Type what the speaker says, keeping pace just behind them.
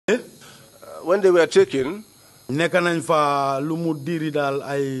when they were taken, nekk nañ fa lu mu diri daal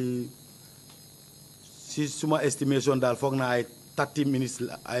ay si suma estimation daal foog na ay 30 minutes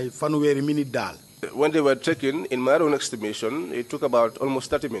ay fanweeri minute daal. when they were taken, in my own estimation, it took about almost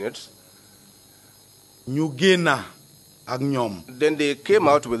 30 minutes. ñu génna ak ñoom. Then they came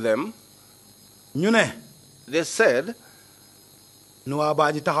out with them. ñu ne. They said, Nuwa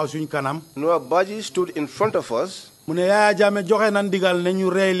Baji taxaw suñ kanam. Nuwa Baji stood in front of us. Mu ne Yahya Jammeh joxe na ndigal ne ñu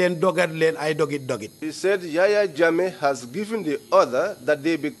rey leen dogat leen ay dogit dogit. He said Yahya Jammeh has given the order that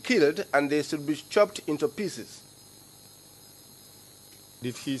they be killed and they should be chopped into pieces.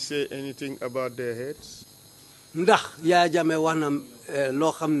 Did he say anything about their heads? Ndax Yahya Jammeh wax na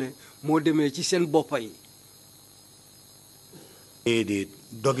loo xam ne moo demee ci seen boppa yi. Déedéet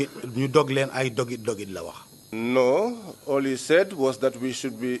dogit ñu dog leen ay dogit dogit la wax. No, all he said was that we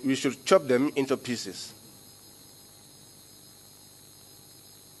should chop them into pieces.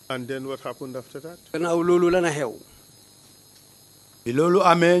 And then what happened after that? Gannaaw loolu la na xew. Bi loolu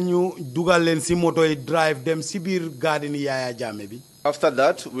amee ñu dugal leen si moto yi drive dem si biir garden Yahya Jammeh bi. After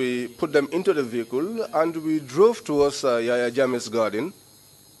that, we put them into the vehicle and we drove towards Yahya Jammeh's garden.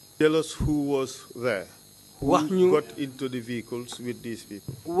 Tell us who was there. Who got into the vehicles with these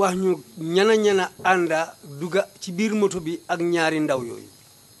people? Wax ñu ñana ànda duga ci biir moto bi ak ñaari ndaw yooyu.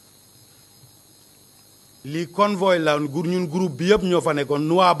 Li convoy la ñun groupe bi yëpp ñoo fa nekkoon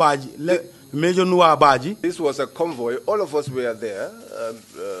Nuwa Baji Major Nuwa Baji. This was a convoy. All of us were there.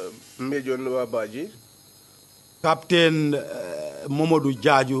 Major Nuwa Baji. Captain Momadou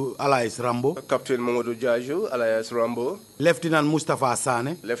Jaju alias Rambo. Captain Momadou Jaju alias Rambo. Lieutenant Mustafa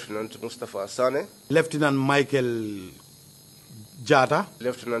Sane. Lieutenant Mustafa Sane. Lieutenant Michael Jata.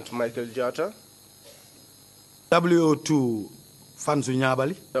 Lieutenant Michael Jata. WO2 Fansu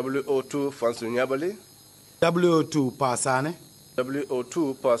Nyabali. WO2 Fansu Nyabali. WO2 Pasane.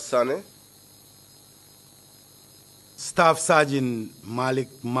 WO2 Pasane. Staff Sergeant Malik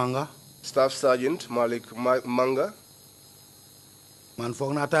Manga. Staff Sergeant Malik Manga. Man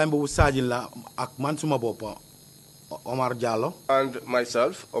foog naa time boobu sergeant la ak man suma boppa Omar Jallo. And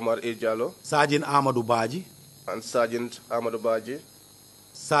myself, Omar A. Jallo. Sergeant Amadou Baji. And Sergeant Amadou Baji.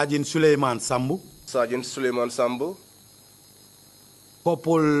 Sergeant Suleiman Sambu. Sergeant Suleiman Sambu.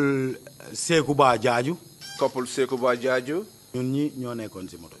 Couple Sekuba Jaju. Couple Sekuba Jaju. ñun ñi ñoo nekkoon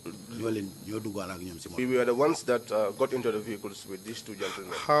si moto ñoo duggal ak ñoom si moto. We were the ones that got into the vehicles with these two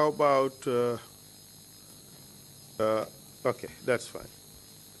gentlemen. How about okay, that's fine.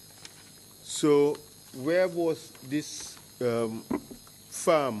 So where was this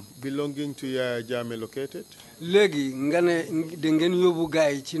farm belonging to Yahya Jammeh located? Léegi nga ne da ngeen yóbbu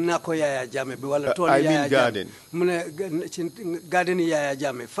gaay ci nako Yahya Jammeh bi wala tool Yahya garden. Mu ne ci garden Yahya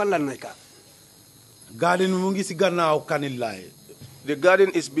Jammeh fan la nekk? Garden mu ngi si gannaaw Kanilai. The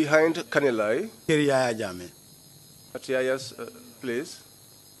garden is behind Kanilai. Kër Yahya Jammeh. At Yahya's place.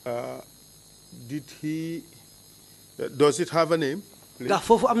 Did he? Does it have a name? Ndax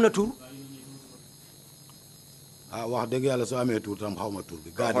foofu am na tur. Wax dëgg yàlla soo amee tur tam xaw ma tur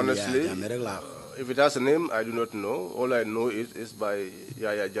bi. Honestly, Jammeh rek laa. If it has a name, I do not know. All I know is by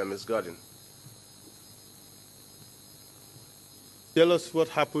Yahya Jammeh's garden. Tell us what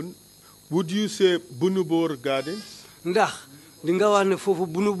happened. Would you say Bunubor Gardens? Ndax di nga wax ne foofu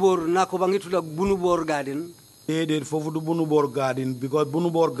Bunubor nako ba ngi tudd ak Bunubor Garden. Déedéet foofu du Bunubor Garden because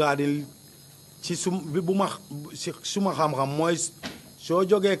Bunubor Garden ci suma xam-xam mooy soo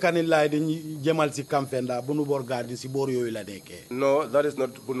jógee Kanilai di jëmal si Kamfenda Bunubor Garden si boor yooyu la nekkee. No, that is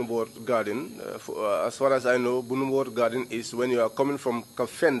not Bunubor Garden. As far as I know, Bunubor Garden is when you are coming from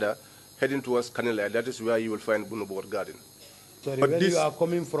Kamfenda heading towards Kanilai. That is where you will find Bunubor Garden. Sorry, when you are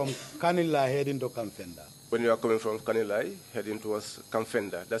coming from Kanilai heading to Kamfenda. When you are coming from Kanilai heading towards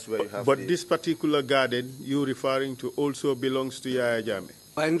Kamfenda, that's where you have. But this particular garden you're referring to also belongs to Yahya Jammeh.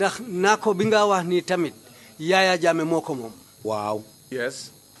 Waaye ndax nako bi nga wax ni tamit Yahya Jammeh moo ko moom. Waaw.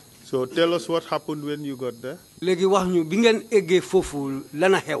 Yes. So tell us what happened when you got there. Léegi wax ñu bi ngeen eggee foofu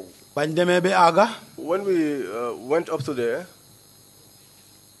lana xew. Bañ demee ba àgga. When we went up to there.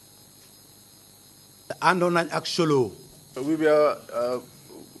 àndoon nañ ak Solo. We were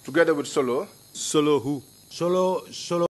together with Solo. Solo who? Solo